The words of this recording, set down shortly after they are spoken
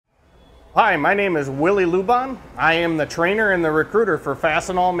Hi, my name is Willie Luban. I am the trainer and the recruiter for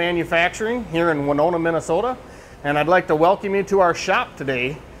Fastenal Manufacturing here in Winona, Minnesota. And I'd like to welcome you to our shop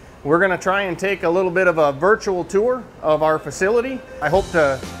today. We're going to try and take a little bit of a virtual tour of our facility. I hope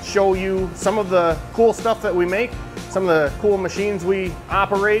to show you some of the cool stuff that we make, some of the cool machines we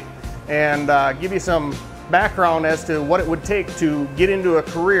operate, and give you some background as to what it would take to get into a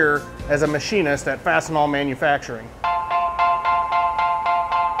career as a machinist at Fastenal Manufacturing.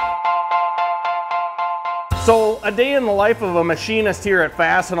 So a day in the life of a machinist here at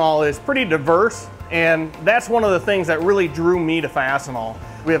Fastenal is pretty diverse, and that's one of the things that really drew me to Fastenal.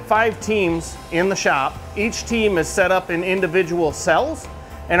 We have 5 teams in the shop. Each team is set up in individual cells,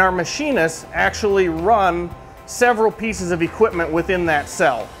 and our machinists actually run several pieces of equipment within that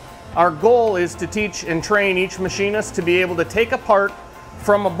cell. Our goal is to teach and train each machinist to be able to take a part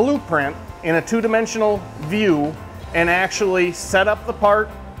from a blueprint in a 2-dimensional view and actually set up the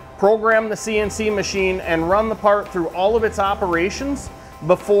part, program the CNC machine, and run the part through all of its operations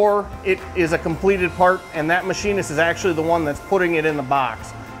before it is a completed part, and that machinist is actually the one that's putting it in the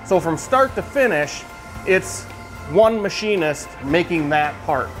box. So from start to finish, it's one machinist making that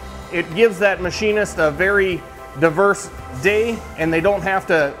part. It gives that machinist a very diverse day, and they don't have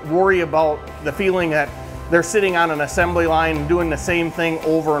to worry about the feeling that they're sitting on an assembly line doing the same thing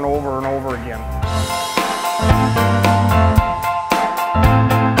over and over and over again.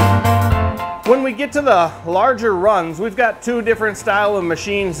 When we get to the larger runs, we've got 2 different style of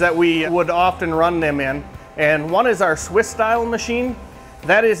machines that we would often run them in. And one is our Swiss style machine.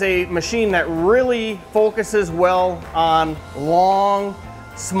 That is a machine that really focuses well on long,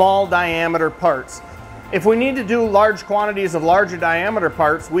 small diameter parts. If we need to do large quantities of larger diameter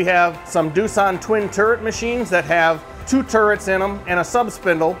parts, we have some Doosan twin turret machines that have 2 turrets in them and a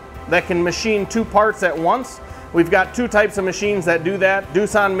sub-spindle that can machine 2 parts at once. We've got 2 types of machines that do that.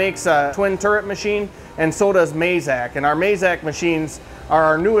 Doosan makes a twin turret machine, and so does Mazak. And our Mazak machines are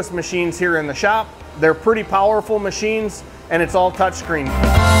our newest machines here in the shop. They're pretty powerful machines, and it's all touchscreen.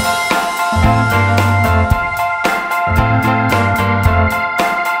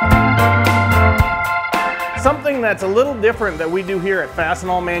 Something that's a little different that we do here at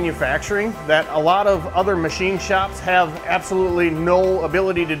Fastenal Manufacturing that a lot of other machine shops have absolutely no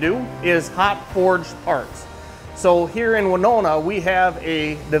ability to do is hot forged parts. So here in Winona, we have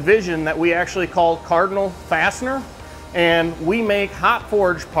a division that we actually call Cardinal Fastener, and we make hot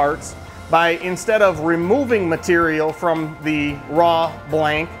forged parts by, instead of removing material from the raw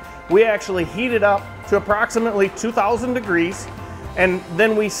blank, we actually heat it up to approximately 2,000 degrees, and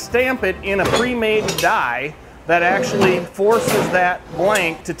then we stamp it in a pre-made die that actually forces that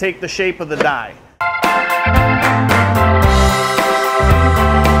blank to take the shape of the die.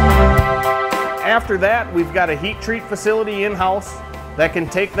 After that, we've got a heat treat facility in-house that can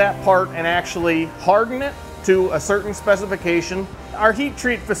take that part and actually harden it to a certain specification. Our heat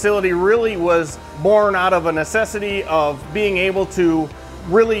treat facility really was born out of a necessity of being able to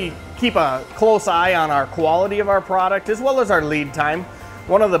really keep a close eye on our quality of our product as well as our lead time.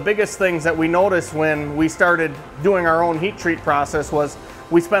 One of the biggest things that we noticed when we started doing our own heat treat process was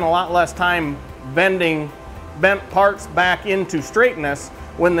we spent a lot less time bending bent parts back into straightness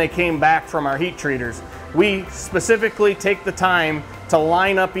when they came back from our heat treaters. We specifically take the time to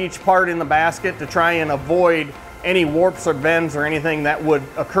line up each part in the basket to try and avoid any warps or bends or anything that would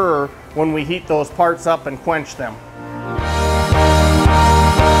occur when we heat those parts up and quench them.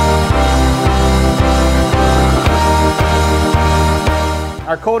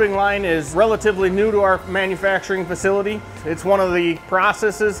 Our coating line is relatively new to our manufacturing facility. It's one of the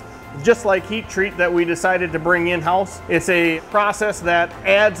processes, just like heat treat, that we decided to bring in-house. It's a process that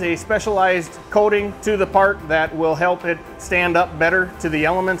adds a specialized coating to the part that will help it stand up better to the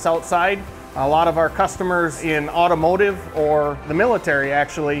elements outside. A lot of our customers in automotive or the military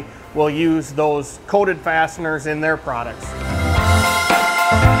actually will use those coated fasteners in their products.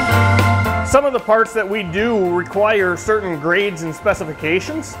 Some of the parts that we do require certain grades and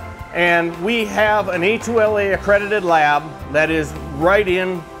specifications, and we have an A2LA accredited lab that is right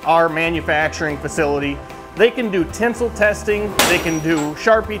in our manufacturing facility. They can do tensile testing, they can do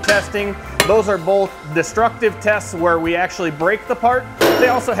Sharpie testing. Those are both destructive tests where we actually break the part. They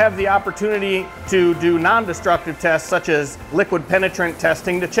also have the opportunity to do non-destructive tests such as liquid penetrant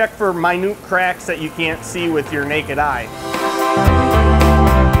testing to check for minute cracks that you can't see with your naked eye.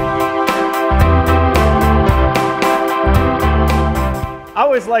 I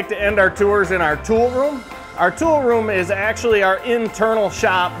always like to end our tours in our tool room. Our tool room is actually our internal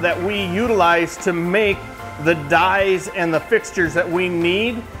shop that we utilize to make the dies and the fixtures that we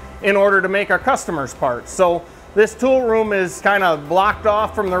need in order to make our customers' parts. So This tool room is kind of blocked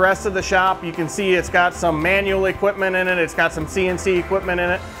off from the rest of the shop. You can see it's got some manual equipment in it. It's got some CNC equipment in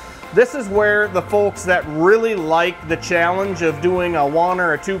it. This is where the folks that really like the challenge of doing a 1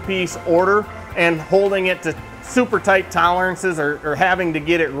 or a 2-piece order and holding it to super tight tolerances or having to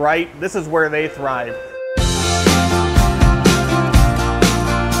get it right, this is where they thrive.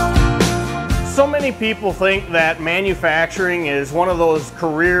 So many people think that manufacturing is one of those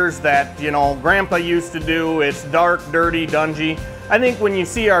careers that, you know, Grandpa used to do. It's dark, dirty, dungy. I think when you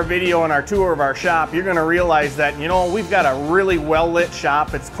see our video and our tour of our shop, you're gonna realize that, you know, we've got a really well-lit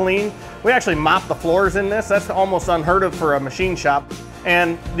shop. It's clean. We actually mop the floors in this. That's almost unheard of for a machine shop.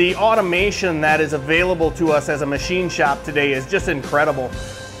 And the automation that is available to us as a machine shop today is just incredible.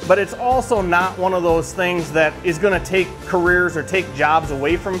 But it's also not one of those things that is going to take careers or take jobs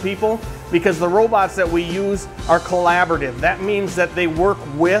away from people, because the robots that we use are collaborative. That means that they work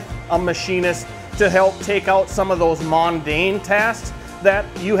with a machinist to help take out some of those mundane tasks that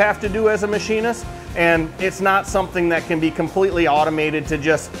you have to do as a machinist. And it's not something that can be completely automated to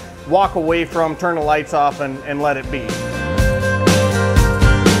just walk away from, turn the lights off and let it be.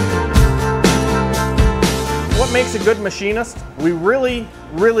 What makes a good machinist? We really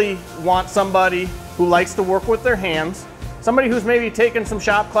want somebody who likes to work with their hands, somebody who's maybe taken some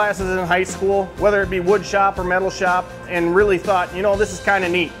shop classes in high school, whether it be wood shop or metal shop, and really thought, you know, this is kind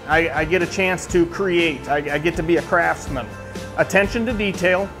of neat. I get a chance to create. I get to be a craftsman. Attention to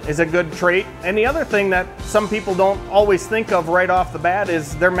detail is a good trait. And the other thing that some people don't always think of right off the bat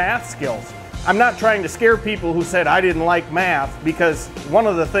is their math skills. I'm not trying to scare people who said I didn't like math, because one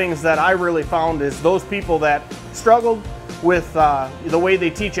of the things that I really found is those people that struggled with the way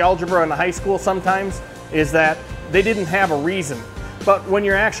they teach algebra in the high school sometimes is that they didn't have a reason. But when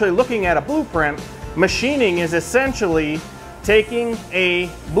you're actually looking at a blueprint, machining is essentially taking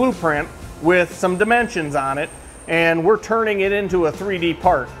a blueprint with some dimensions on it, and we're turning it into a 3D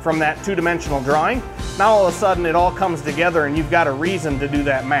part from that 2-dimensional drawing. Now all of a sudden it all comes together and you've got a reason to do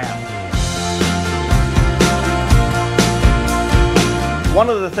that math. One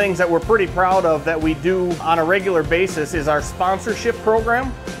of the things that we're pretty proud of that we do on a regular basis is our sponsorship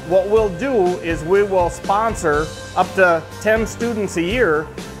program. What we'll do is we will sponsor up to 10 students a year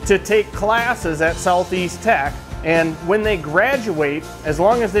to take classes at Southeast Tech, and when they graduate, as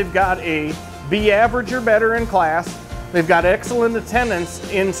long as they've got a B average or better in class, they've got excellent attendance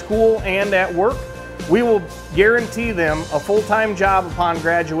in school and at work, we will guarantee them a full-time job upon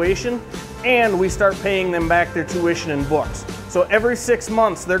graduation, and we start paying them back their tuition and books. So every 6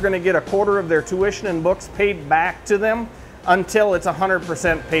 months, they're going to get a quarter of their tuition and books paid back to them until it's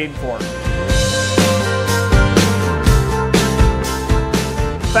 100% paid for.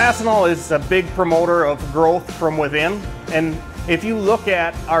 Fastenal is a big promoter of growth from within. And if you look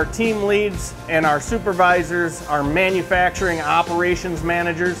at our team leads and our supervisors, our manufacturing operations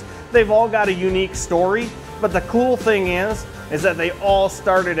managers, they've all got a unique story. But the cool thing is that they all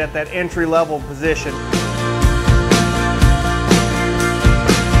started at that entry-level position.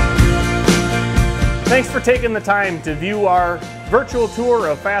 Thanks for taking the time to view our virtual tour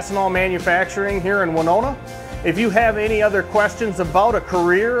of Fastenal Manufacturing here in Winona. If you have any other questions about a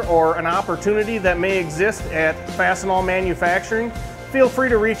career or an opportunity that may exist at Fastenal Manufacturing, feel free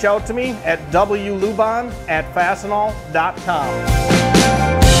to reach out to me at wluban@fastenal.com.